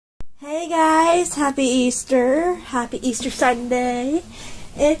guys, happy Easter Sunday.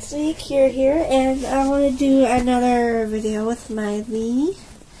 It's me, Kira here, and I want to do another video with Miley.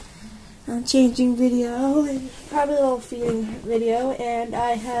 Changing video, and probably a little feeding video, and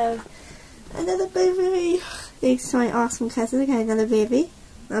I have another baby. Thanks to my awesome cousin, I got another baby.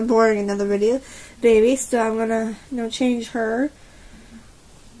 I'm boring another baby, so I'm gonna, change her.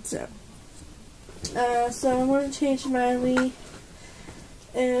 So I'm gonna change Miley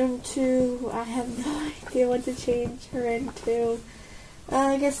into, I have no idea what to change her into.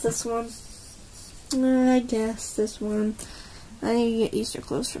 I guess this one. I guess this one. I need to get Easter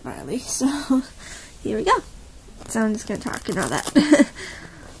clothes for Miley, so here we go. So I'm just gonna talk and all that.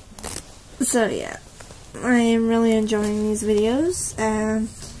 So yeah, I am really enjoying these videos, and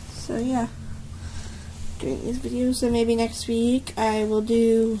so yeah, doing these videos. And maybe next week I will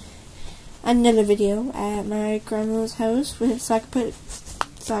do another video at my grandma's house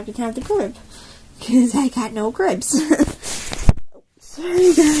so I can have the crib, because I got no cribs.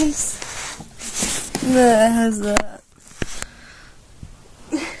 Sorry guys. How's that?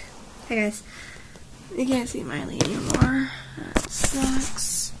 Hey guys, you can't see Miley anymore. That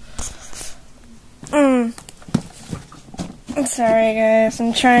sucks. I'm sorry guys,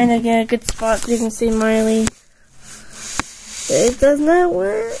 I'm trying to get a good spot so you can see Miley. It does not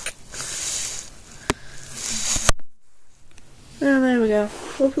work. Oh, there we go.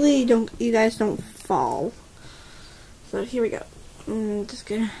 Hopefully you guys don't fall. So here we go. I'm just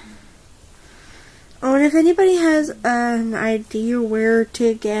gonna. Oh, and if anybody has an idea where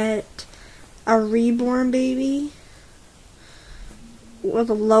to get a reborn baby with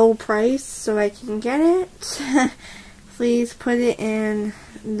a low price so I can get it, please put it in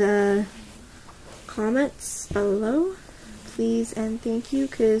the comments below. Please and thank you,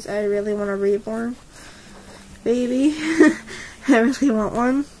 because I really want a reborn baby. I really want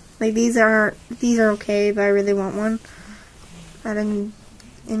one. Like, these are okay, but I really want one. I'm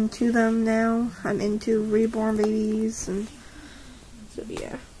into them now. I'm into reborn babies, and so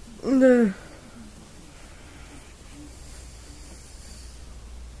yeah.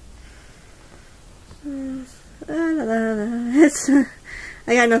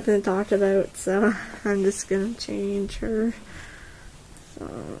 I got nothing to talk about, so I'm just gonna change her. So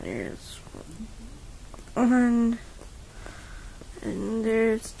there's one, and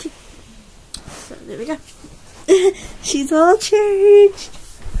there's two. So there we go. She's all changed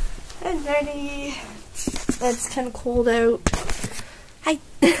and ready. It's kind of cold out. Hi.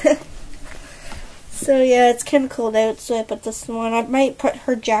 So yeah, it's kind of cold out, so I put this one. I might put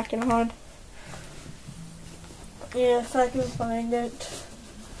her jacket on. Yeah, if I can find it.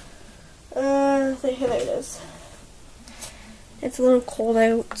 Here it is. It's a little cold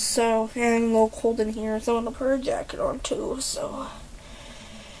out, so, and a little cold in here, so I'm gonna put her jacket on too, so.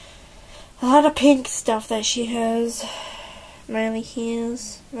 A lot of pink stuff that she has. Miley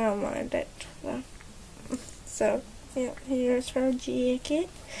has. I don't mind it. So, yeah, here's her jacket.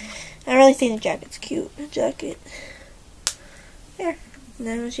 I really think the jacket's cute. The jacket. There.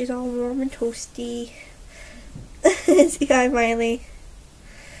 Now she's all warm and toasty. See, hi, Miley.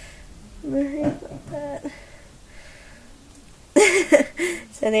 Like that.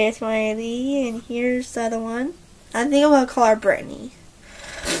 So there's Miley, and here's the other one. I think I'm gonna call her Brittany,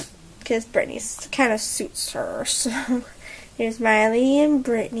 because Brittany's kind of suits her. So here's Miley and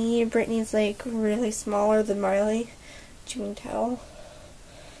Brittany. Brittany's like really smaller than Miley, as you can tell.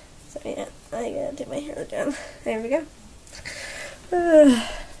 So yeah, I gotta take my hair down. There we go.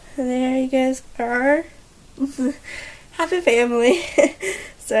 There you guys are. Happy family.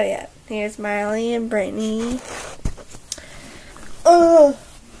 So yeah, here's Miley and Brittany. Oh,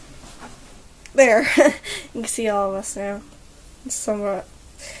 there. You can see all of us now, somewhat.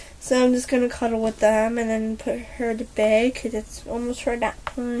 So I'm just gonna cuddle with them and then put her to bed, because it's almost her nap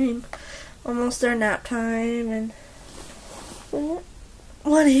time. Almost their nap time, and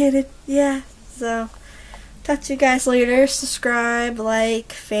one-handed, yeah. So talk to you guys later. Subscribe,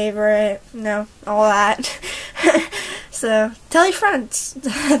 like, favorite, all that. So tell your friends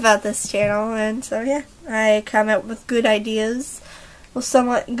about this channel, and so yeah, I come out with good ideas,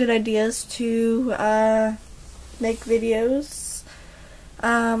 somewhat good ideas to make videos.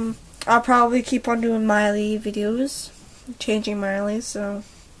 I'll probably keep on doing Miley videos, changing Miley, so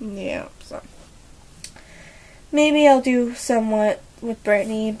yeah, so maybe I'll do somewhat with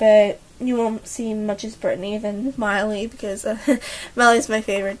Brittany, but you won't see much as Brittany than Miley, because Miley's my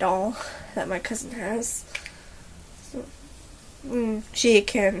favorite doll that my cousin has. So, she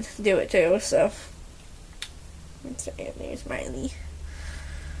can do it too, so yeah, there's Miley.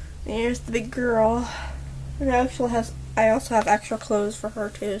 There's the big girl. And I also have extra clothes for her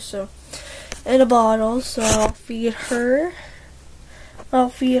too, so in a bottle, so I'll feed her.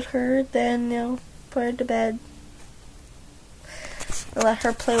 Then, put her to bed. I'll let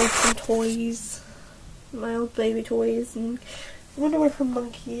her play with some toys, my old baby toys, and I wonder where her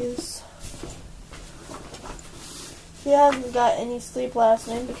monkey is. She hasn't got any sleep last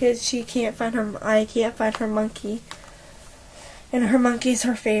night because I can't find her monkey. And her monkey's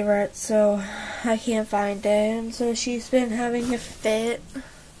her favorite, so I can't find it. And so she's been having a fit.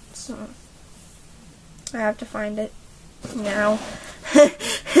 So I have to find it now. I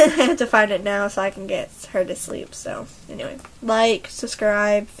have to find it now so I can get her to sleep. So anyway, like,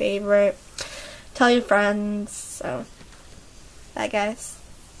 subscribe, favorite, tell your friends. So bye guys.